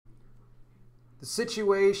The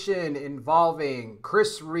situation involving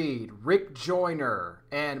Chris Reed, Rick Joyner,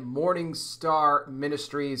 and Morningstar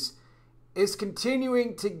Ministries is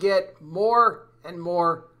continuing to get more and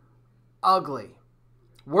more ugly.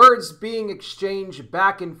 Words being exchanged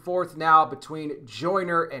back and forth now between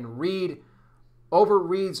Joyner and Reed over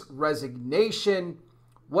Reed's resignation,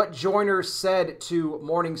 what Joyner said to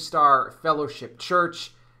Morningstar Fellowship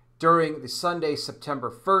Church during the Sunday, September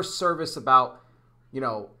 1st service about,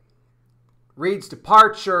 Reed's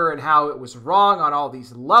departure and how it was wrong on all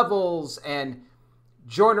these levels. And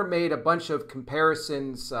Joyner made a bunch of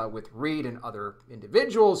comparisons with Reed and other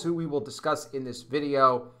individuals who we will discuss in this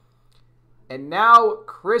video. And now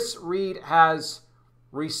Chris Reed has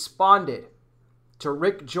responded to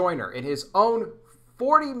Rick Joyner in his own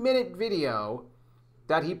 40-minute video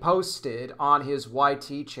that he posted on his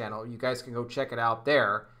YT channel. You guys can go check it out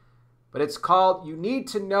there. But it's called, "You Need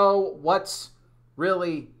to Know What's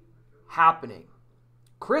Really Happening."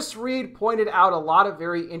 Chris Reed pointed out a lot of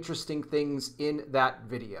very interesting things in that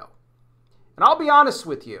video. And I'll be honest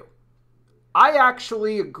with you, I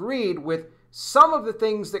actually agreed with some of the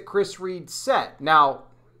things that Chris Reed said. Now,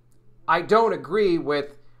 I don't agree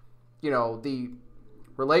with, the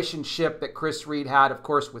relationship that Chris Reed had, of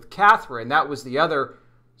course, with Catherine. That was the other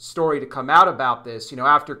story to come out about this.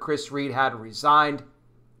 After Chris Reed had resigned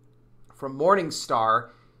from Morningstar,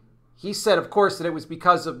 he said, of course, that it was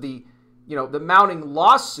because of the mounting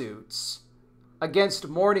lawsuits against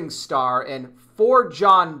Morningstar and 4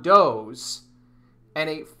 John Does and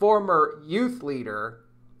a former youth leader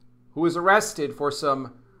who was arrested for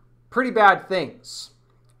some pretty bad things.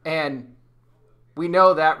 And we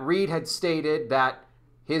know that Reed had stated that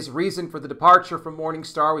his reason for the departure from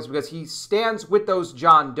Morningstar was because he stands with those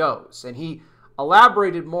John Does. And he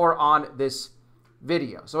elaborated more on this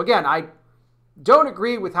video. So again, I don't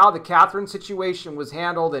agree with how the Catherine situation was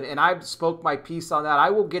handled, and I spoke my piece on that. I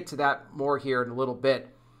will get to that more here in a little bit.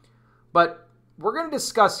 But we're going to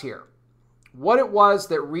discuss here what it was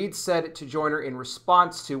that Reed said to Joyner in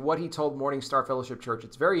response to what he told Morningstar Fellowship Church.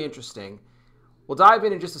 It's very interesting. We'll dive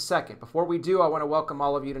in just a second. Before we do, I want to welcome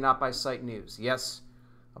all of you to Not By Sight News. Yes,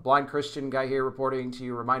 a blind Christian guy here reporting to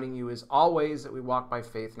you, reminding you as always that we walk by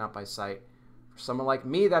faith, not by sight. For someone like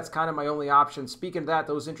me, that's kind of my only option. Speaking of that,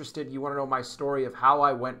 those interested, you want to know my story of how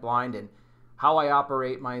I went blind and how I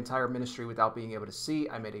operate my entire ministry without being able to see,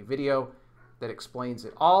 I made a video that explains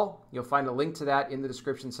it all. You'll find a link to that in the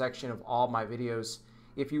description section of all my videos.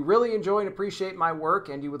 If you really enjoy and appreciate my work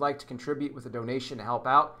and you would like to contribute with a donation to help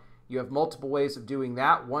out, you have multiple ways of doing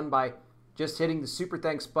that. One, by just hitting the super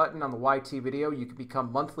thanks button on the YT video. You can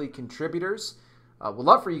become monthly contributors. Would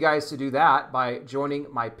love for you guys to do that by joining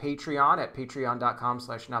my Patreon at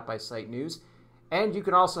patreon.com/notbysightnews. And you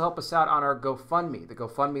can also help us out on our GoFundMe. The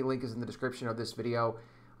GoFundMe link is in the description of this video.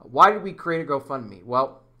 Why did we create a GoFundMe?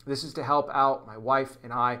 Well, this is to help out my wife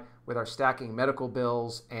and I with our stacking medical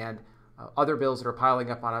bills and other bills that are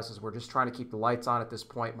piling up on us as we're just trying to keep the lights on at this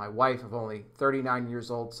point. My wife, of only 39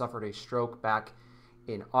 years old, suffered a stroke back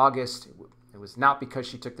in August. It was not because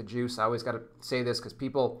she took the juice. I always got to say this because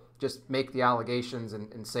people just make the allegations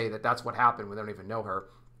and say that that's what happened when they don't even know her.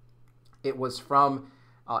 It was from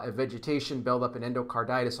a vegetation buildup and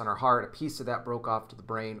endocarditis on her heart. A piece of that broke off to the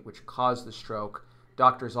brain, which caused the stroke.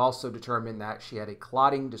 Doctors also determined that she had a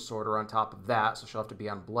clotting disorder on top of that, so she'll have to be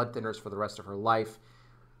on blood thinners for the rest of her life.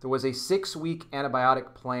 There was a 6-week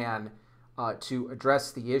antibiotic plan to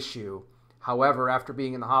address the issue. However, after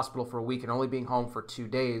being in the hospital for a week and only being home for 2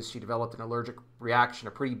 days, she developed an allergic reaction,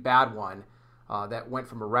 a pretty bad one, that went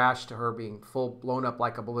from a rash to her being full blown up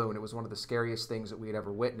like a balloon. It was one of the scariest things that we had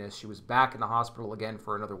ever witnessed. She was back in the hospital again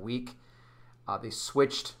for another week. They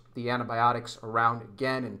switched the antibiotics around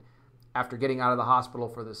again, and after getting out of the hospital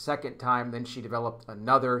for the second time, then she developed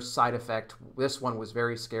another side effect. This one was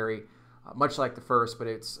very scary, much like the first, but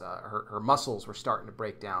it's her muscles were starting to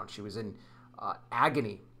break down. She was in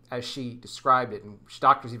agony, as she described it, and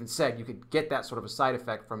doctors even said you could get that sort of a side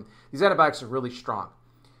effect from these antibiotics are really strong.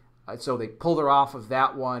 So they pulled her off of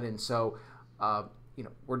that one, and so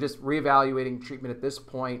we're just reevaluating treatment at this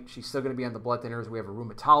point. She's still going to be on the blood thinners. We have a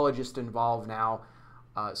rheumatologist involved now,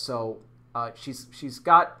 she's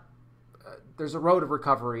got there's a road of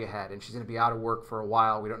recovery ahead, and she's going to be out of work for a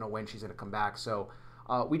while. We don't know when she's going to come back. So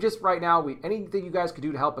we just right now, anything you guys could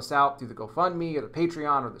do to help us out through the GoFundMe or the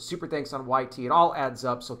Patreon or the Super Thanks on YT, it all adds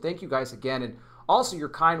up. So thank you guys again. And also your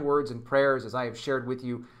kind words and prayers, as I have shared with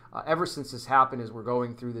you ever since this happened, as we're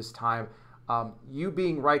going through this time. You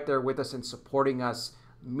being right there with us and supporting us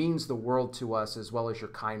means the world to us, as well as your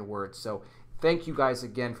kind words. So thank you guys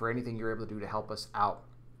again for anything you're able to do to help us out.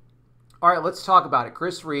 All right, let's talk about it.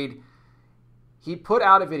 Chris Reed he put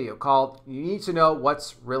out a video called "You Need to Know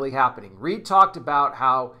What's Really Happening." Reed talked about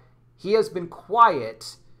how he has been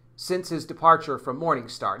quiet since his departure from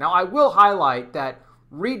Morningstar. Now, I will highlight that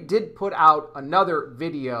Reed did put out another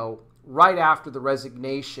video right after the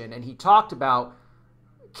resignation, and he talked about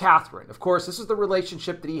Catherine. Of course, this is the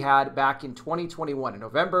relationship that he had back in 2021, in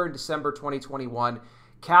November and December 2021.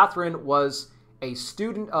 Catherine was a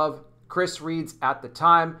student of Chris Reed's at the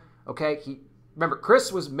time. Okay, remember,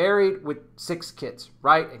 Chris was married with 6 kids,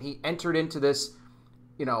 right? And he entered into this,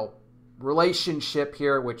 relationship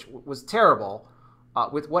here, which was terrible,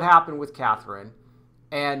 with what happened with Catherine.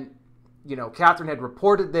 And, Catherine had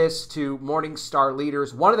reported this to Morningstar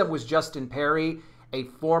leaders. One of them was Justin Perry, a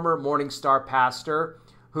former Morningstar pastor,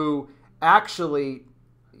 who actually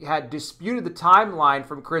had disputed the timeline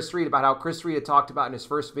from Chris Reed about how Chris Reed had talked about in his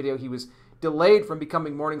first video. He was delayed from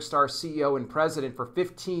becoming Morningstar CEO and president for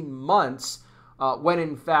 15 months, when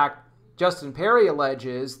in fact Justin Perry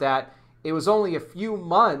alleges that it was only a few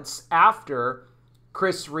months after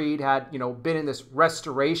Chris Reed had, been in this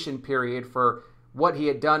restoration period for what he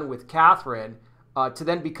had done with Catherine, to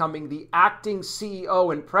then becoming the acting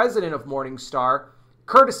CEO and president of Morningstar,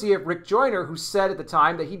 courtesy of Rick Joyner, who said at the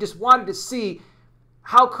time that he just wanted to see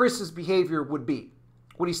how Chris's behavior would be.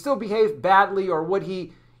 Would he still behave badly, or would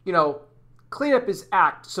he, clean up his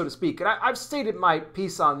act, so to speak? And I've stated my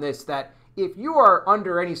piece on this, that if you are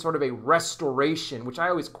under any sort of a restoration, which I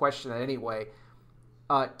always question that anyway,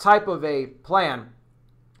 type of a plan,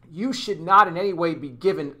 you should not in any way be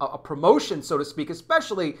given a promotion, so to speak,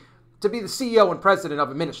 especially to be the CEO and president of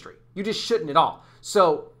a ministry. You just shouldn't at all.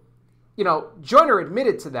 So, Joyner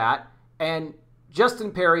admitted to that, and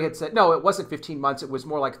Justin Perry had said, no, it wasn't 15 months, it was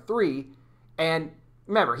more like 3. And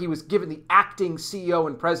remember, he was given the acting CEO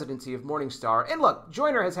and presidency of Morningstar. And look,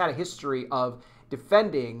 Joyner has had a history of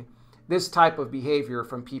defending this type of behavior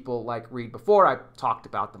from people like Reed before. I talked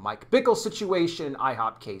about the Mike Bickle situation in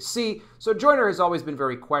IHOP KC. So Joyner has always been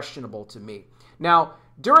very questionable to me. Now,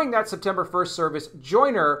 during that September 1st service,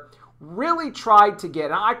 Joyner really tried to get,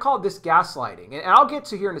 and I called this gaslighting, and I'll get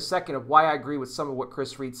to here in a second of why I agree with some of what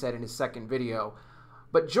Chris Reed said in his second video.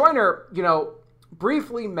 But Joyner,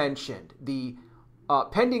 briefly mentioned the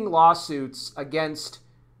pending lawsuits against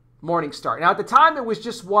Morningstar. Now, at the time, it was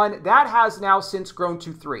just one. That has now since grown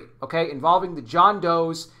to 3, okay, involving the John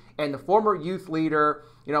Does and the former youth leader,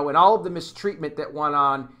 and all of the mistreatment that went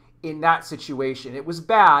on in that situation. It was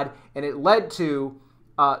bad, and it led to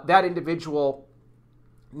that individual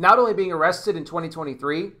not only being arrested in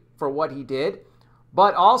 2023 for what he did,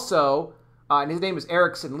 but also, and his name is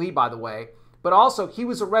Erickson Lee, by the way, but also he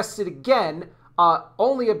was arrested again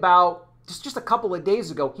only about just a couple of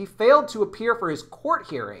days ago. He failed to appear for his court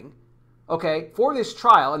hearing, okay, for this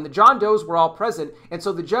trial, and the John Does were all present, and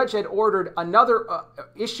so the judge had ordered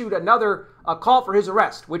issued another call for his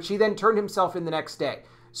arrest, which he then turned himself in the next day.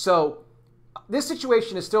 So this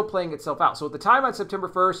situation is still playing itself out. So at the time on September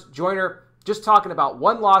 1st, Joyner just talking about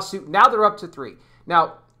 1 lawsuit. Now they're up to 3.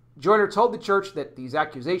 Now, Joyner told the church that these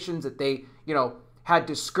accusations that they, had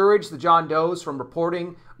discouraged the John Does from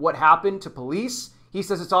reporting what happened to police. He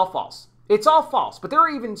says it's all false. It's all false. But there are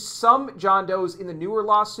even some John Does in the newer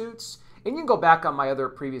lawsuits, and you can go back on my other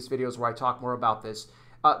previous videos where I talk more about this,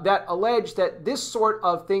 that allege that this sort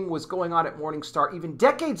of thing was going on at Morningstar even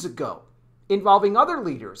decades ago, involving other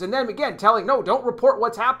leaders. And then again, telling, no, don't report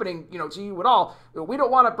what's happening, to you at all. We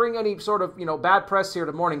don't want to bring any sort of, bad press here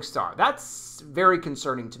to Morningstar. That's very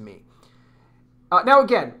concerning to me. Now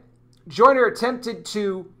again, Joyner attempted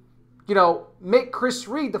to, make Chris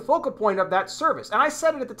Reed the focal point of that service. And I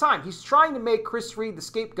said it at the time. He's trying to make Chris Reed the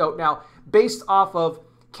scapegoat now based off of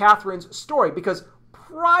Catherine's story. Because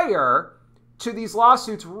prior to these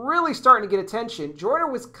lawsuits really starting to get attention,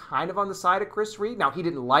 Joyner was kind of on the side of Chris Reed. Now, he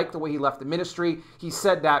didn't like the way he left the ministry. He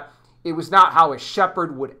said that it was not how a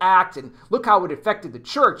shepherd would act, and look how it affected the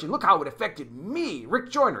church, and look how it affected me,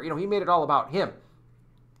 Rick Joyner. He made it all about him.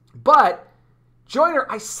 But Joyner,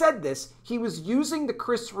 I said this, he was using the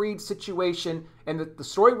Chris Reed situation and the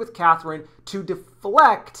story with Catherine to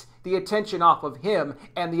deflect the attention off of him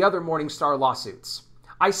and the other Morningstar lawsuits.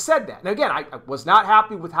 I said that. And again, I was not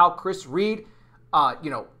happy with how Chris Reed,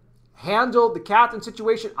 handled the Catherine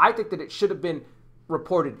situation. I think that it should have been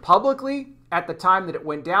reported publicly at the time that it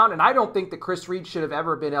went down. And I don't think that Chris Reed should have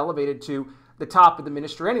ever been elevated to the top of the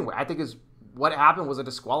ministry anyway. I think what happened was a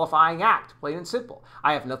disqualifying act, plain and simple.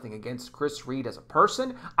 I have nothing against Chris Reed as a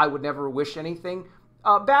person. I would never wish anything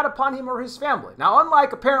bad upon him or his family. Now,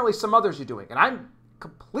 unlike apparently some others are doing, and I'm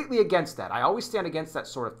completely against that. I always stand against that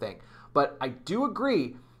sort of thing. But I do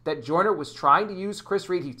agree that Joyner was trying to use Chris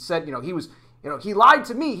Reed. He said, he was he lied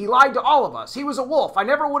to me. He lied to all of us. He was a wolf. I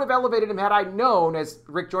never would have elevated him had I known, as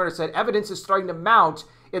Rick Joyner said, evidence is starting to mount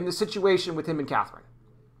in the situation with him and Catherine.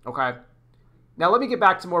 Okay? Now, let me get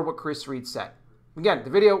back to more of what Chris Reed said. Again, the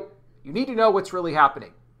video, you need to know what's really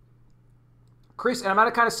happening. Chris, and I'm going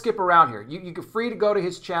to kind of skip around here. You're free to go to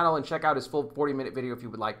his channel and check out his full 40-minute video if you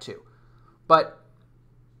would like to. But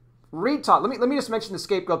Reed talked, let me just mention the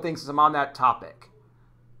scapegoat thing since I'm on that topic.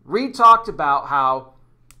 Reed talked about how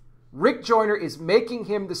Rick Joyner is making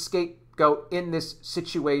him the scapegoat in this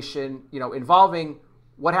situation, involving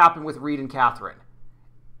what happened with Reed and Catherine.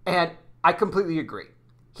 And I completely agree.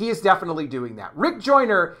 He is definitely doing that. Rick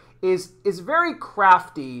Joyner is very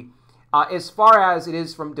crafty as far as it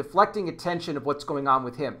is from deflecting attention of what's going on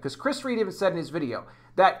with him. Because Chris Reed even said in his video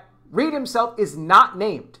that Reed himself is not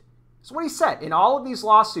named. That's what he said in all of these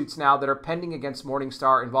lawsuits now that are pending against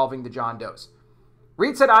Morningstar involving the John Does.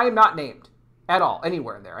 Reed said, I am not named at all,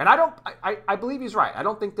 anywhere in there. And I believe he's right. I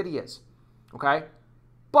don't think that he is. Okay?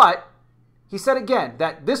 But he said again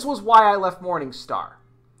that this was why I left Morningstar.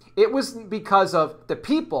 It was because of the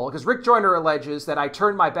people, because Rick Joyner alleges that I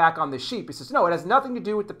turned my back on the sheep. He says, no, it has nothing to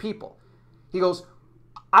do with the people. He goes,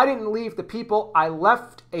 I didn't leave the people. I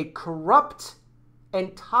left a corrupt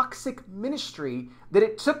and toxic ministry that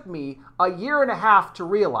it took me a year and a half to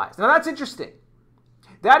realize. Now, that's interesting.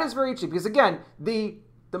 That is very interesting because, again, the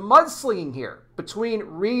mudslinging here between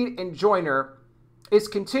Reed and Joyner is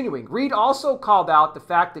continuing. Reed also called out the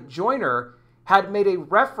fact that Joyner had made a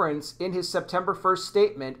reference in his September 1st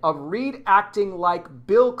statement of Reed acting like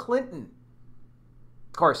Bill Clinton.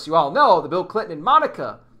 Of course, you all know the Bill Clinton and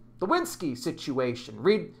Monica Lewinsky situation.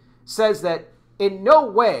 Reed says that in no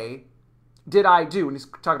way did I do, and he's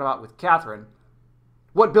talking about with Catherine,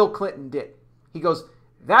 what Bill Clinton did. He goes,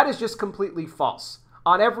 that is just completely false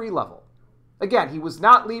on every level. Again, he was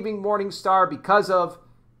not leaving Morningstar because of,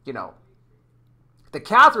 the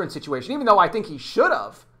Catherine situation, even though I think he should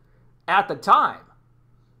have at the time.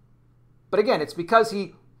 But again, it's because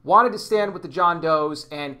he wanted to stand with the John Does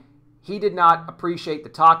and he did not appreciate the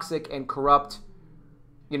toxic and corrupt,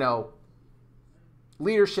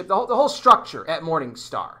 leadership, the whole structure at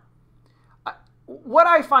Morningstar. What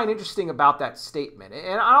I find interesting about that statement,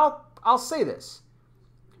 and I'll say this,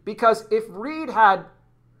 because if Reed had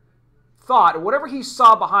thought, or whatever he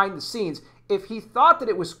saw behind the scenes, if he thought that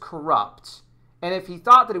it was corrupt, and if he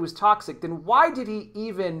thought that it was toxic, then why did he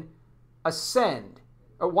even ascend,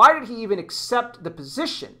 or why did he even accept the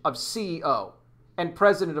position of CEO and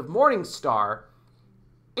president of Morningstar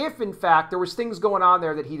if, in fact, there was things going on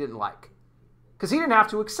there that he didn't like? Because he didn't have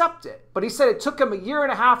to accept it. But he said it took him a year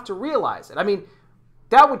and a half to realize it. I mean,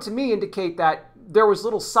 that would, to me, indicate that there was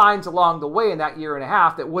little signs along the way in that year and a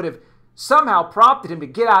half that would have somehow prompted him to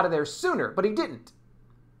get out of there sooner, but he didn't.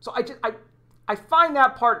 So I find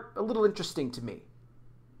that part a little interesting to me.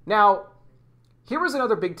 Now, here was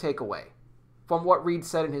another big takeaway from what Reed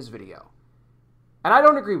said in his video. And I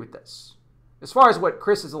don't agree with this, as far as what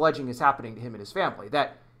Chris is alleging is happening to him and his family,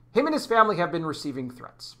 that him and his family have been receiving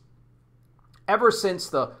threats ever since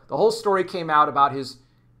the whole story came out about his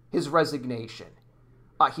resignation.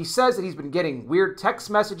 He says that he's been getting weird text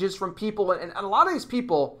messages from people, and a lot of these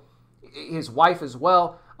people, his wife as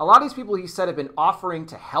well, a lot of these people, he said, have been offering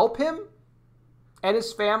to help him and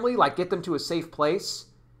his family, like get them to a safe place.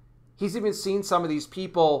 He's even seen some of these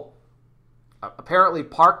people apparently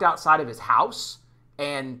parked outside of his house,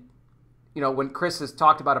 and when Chris has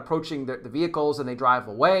talked about approaching the vehicles and they drive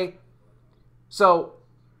away. So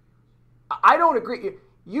I don't agree.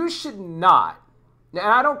 You should not, and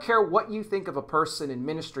I don't care what you think of a person in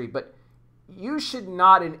ministry, but you should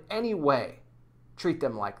not in any way treat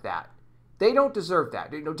them like that. They don't deserve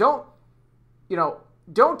that.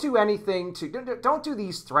 Don't do anything don't do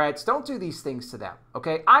these threats. Don't do these things to them.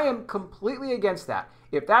 Okay? I am completely against that.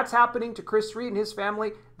 If that's happening to Chris Reed and his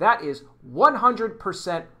family, that is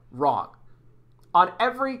 100% wrong on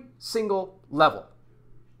every single level.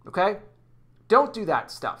 Okay? Don't do that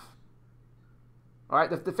stuff. All right?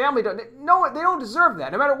 The family they don't deserve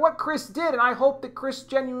that. No matter what Chris did, and I hope that Chris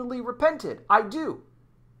genuinely repented. I do.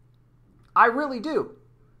 I really do.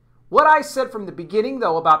 What I said from the beginning,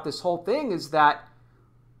 though, about this whole thing is that,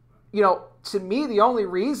 to me, the only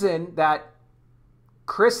reason that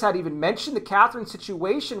Chris had even mentioned the Catherine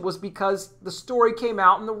situation was because the story came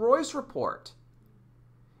out in the Royce report.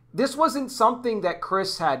 This wasn't something that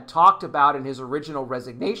Chris had talked about in his original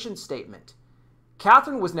resignation statement.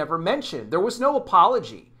 Catherine was never mentioned. There was no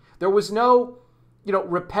apology. There was no,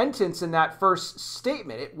 repentance in that first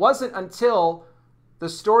statement. It wasn't until the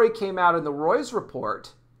story came out in the Royce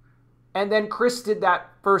report, and then Chris did that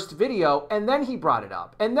first video, and then he brought it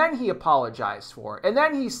up, and then he apologized for it, and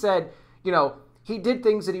then he said, he did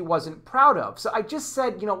things that he wasn't proud of. So I just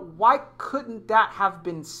said, why couldn't that have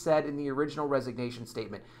been said in the original resignation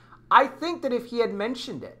statement? I think that if he had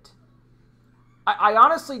mentioned it, I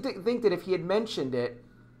honestly think that if he had mentioned it,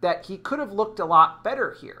 that he could have looked a lot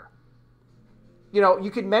better here.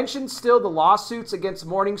 You could mention still the lawsuits against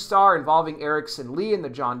Morningstar involving Erickson Lee and the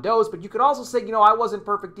John Does, but you could also say, I wasn't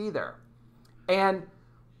perfect either. And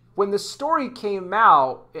when the story came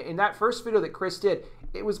out in that first video that Chris did,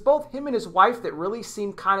 it was both him and his wife that really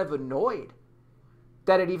seemed kind of annoyed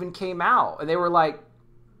that it even came out. And they were like,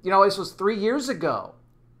 this was 3 years ago.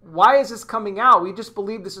 Why is this coming out? We just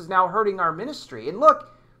believe this is now hurting our ministry. And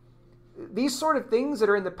look, these sort of things that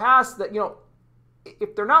are in the past that,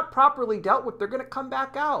 if they're not properly dealt with, they're going to come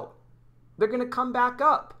back out. They're going to come back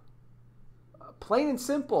up. Plain and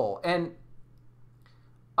simple. And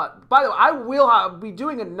by the way, I will be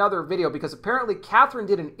doing another video because apparently Catherine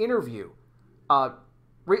did an interview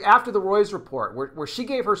after the Roy's report where she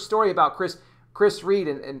gave her story about Chris Reed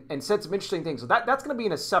and said some interesting things. So that's going to be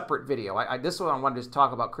in a separate video. This one I wanted to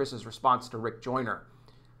talk about Chris's response to Rick Joyner.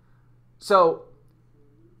 So,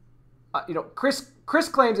 Chris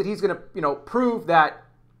claims that he's going to, prove that,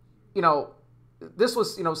 this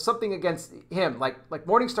was, something against him, like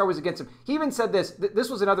Morningstar was against him. He even said this. This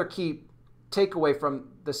was another key takeaway from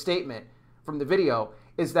the statement, from the video,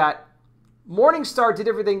 is that Morningstar did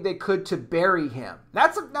everything they could to bury him. Now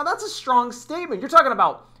that's a strong statement. You're talking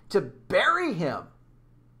about to bury him.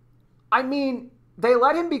 I mean, they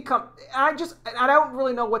let him become. I don't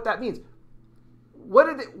really know what that means.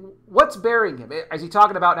 What's burying him? Is he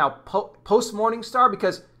talking about now post Morningstar?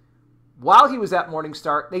 Because while he was at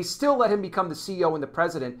Morningstar, they still let him become the CEO and the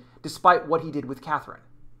president, despite what he did with Catherine.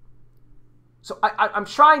 So I'm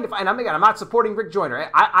trying to find. I'm not supporting Rick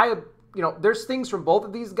Joyner. There's things from both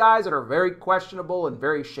of these guys that are very questionable and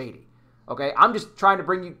very shady. Okay, I'm just trying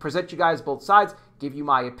to present you guys both sides, give you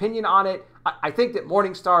my opinion on it. I think that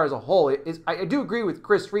Morningstar as a whole is. I do agree with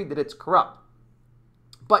Chris Reed that it's corrupt,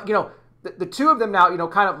 but the two of them now,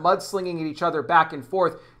 kind of mudslinging at each other back and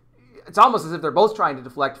forth. It's almost as if they're both trying to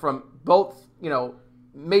deflect from both,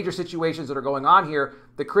 major situations that are going on here.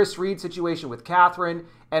 The Chris Reed situation with Catherine,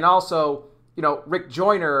 and also, Rick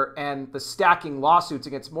Joyner and the stacking lawsuits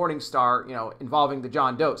against Morningstar, involving the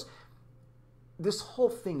John Does. This whole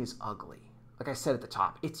thing is ugly. Like I said at the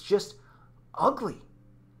top, it's just ugly,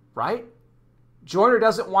 right? Joyner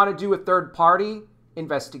doesn't want to do a third-party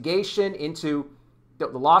investigation into the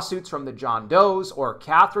lawsuits from the John Does or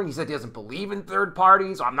Catherine. He said he doesn't believe in third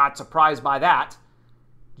parties. I'm not surprised by that.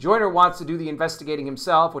 Joyner wants to do the investigating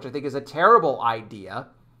himself, which I think is a terrible idea.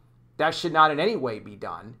 That should not in any way be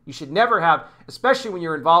done. You should never have, especially when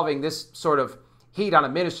you're involving this sort of heat on a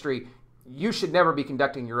ministry, you should never be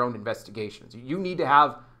conducting your own investigations. You need to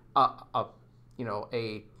have a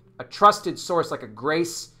trusted source like a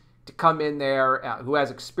Grace to come in there who has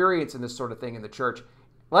experience in this sort of thing in the church.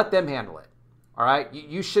 Let them handle it. All right?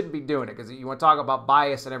 You shouldn't be doing it because you want to talk about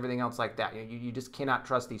bias and everything else like that. You just cannot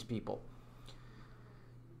trust these people.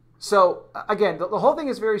 So, again, the whole thing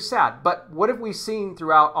is very sad. But what have we seen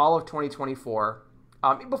throughout all of 2024?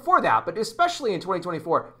 Before that, but especially in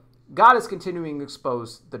 2024, God is continuing to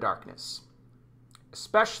expose the darkness,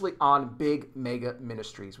 especially on big mega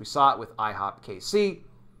ministries. We saw it with IHOP KC.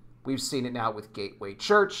 We've seen it now with Gateway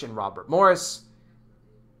Church and Robert Morris,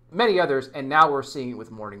 many others, and now we're seeing it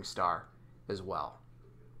with Morningstar as well.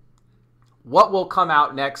 What will come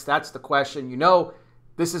out next? That's the question.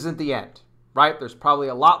 This isn't the end, right? There's probably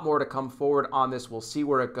a lot more to come forward on this. We'll see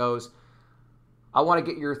where it goes. I want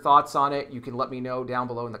to get your thoughts on it. You can let me know down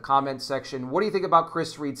below in the comments section. What do you think about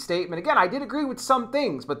Chris Reed's statement? Again, I did agree with some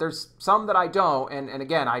things, but there's some that I don't. And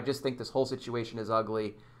again, I just think this whole situation is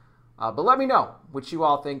ugly. But let me know what you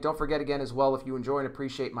all think. Don't forget, again, as well, if you enjoy and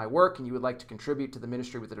appreciate my work and you would like to contribute to the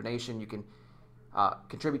ministry with a donation, you can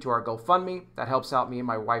contribute to our GoFundMe. That helps out me and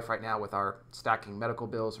my wife right now with our stacking medical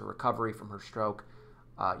bills, her recovery from her stroke.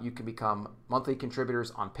 You can become monthly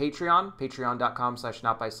contributors on Patreon,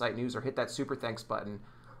 patreon.com/NotBySightNews, or hit that super thanks button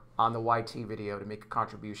on the YT video to make a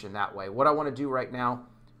contribution that way. What I want to do right now,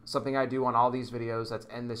 something I do on all these videos, that's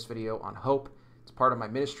end this video on hope. It's part of my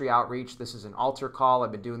ministry outreach. This is an altar call.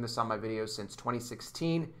 I've been doing this on my videos since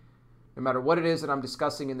 2016. No matter what it is that I'm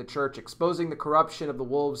discussing in the church, exposing the corruption of the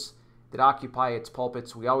wolves that occupy its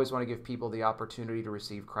pulpits, we always want to give people the opportunity to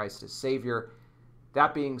receive Christ as Savior.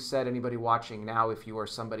 That being said, anybody watching now, if you are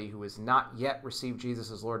somebody who has not yet received Jesus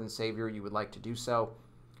as Lord and Savior, you would like to do so,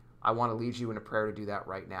 I want to lead you in a prayer to do that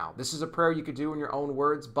right now. This is a prayer you could do in your own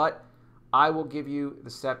words, but I will give you the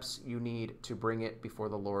steps you need to bring it before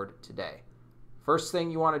the Lord today. First thing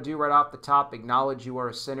you want to do right off the top, acknowledge you are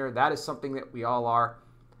a sinner. That is something that we all are.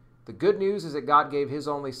 The good news is that God gave his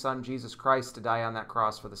only Son, Jesus Christ, to die on that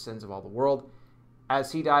cross for the sins of all the world,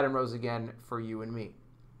 as he died and rose again for you and me.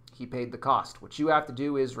 He paid the cost. What you have to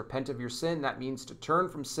do is repent of your sin. That means to turn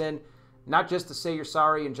from sin, not just to say you're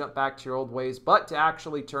sorry and jump back to your old ways, but to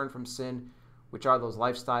actually turn from sin, which are those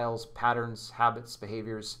lifestyles, patterns, habits,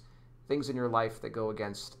 behaviors, things in your life that go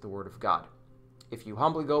against the Word of God. If you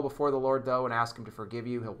humbly go before the Lord, though, and ask him to forgive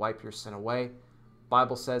you, he'll wipe your sin away. The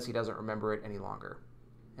Bible says he doesn't remember it any longer.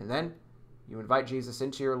 And then you invite Jesus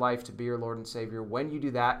into your life to be your Lord and Savior. When you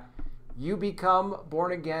do that, you become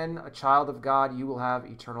born again, a child of God. You will have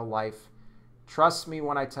eternal life. Trust me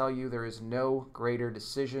when I tell you there is no greater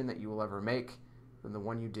decision that you will ever make than the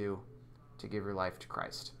one you do to give your life to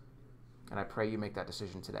Christ. And I pray you make that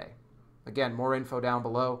decision today. Again, more info down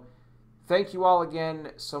below. Thank you all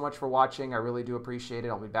again so much for watching. I really do appreciate it.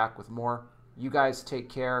 I'll be back with more. You guys take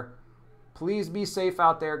care. Please be safe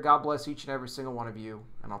out there. God bless each and every single one of you,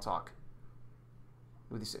 and I'll talk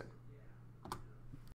with you soon.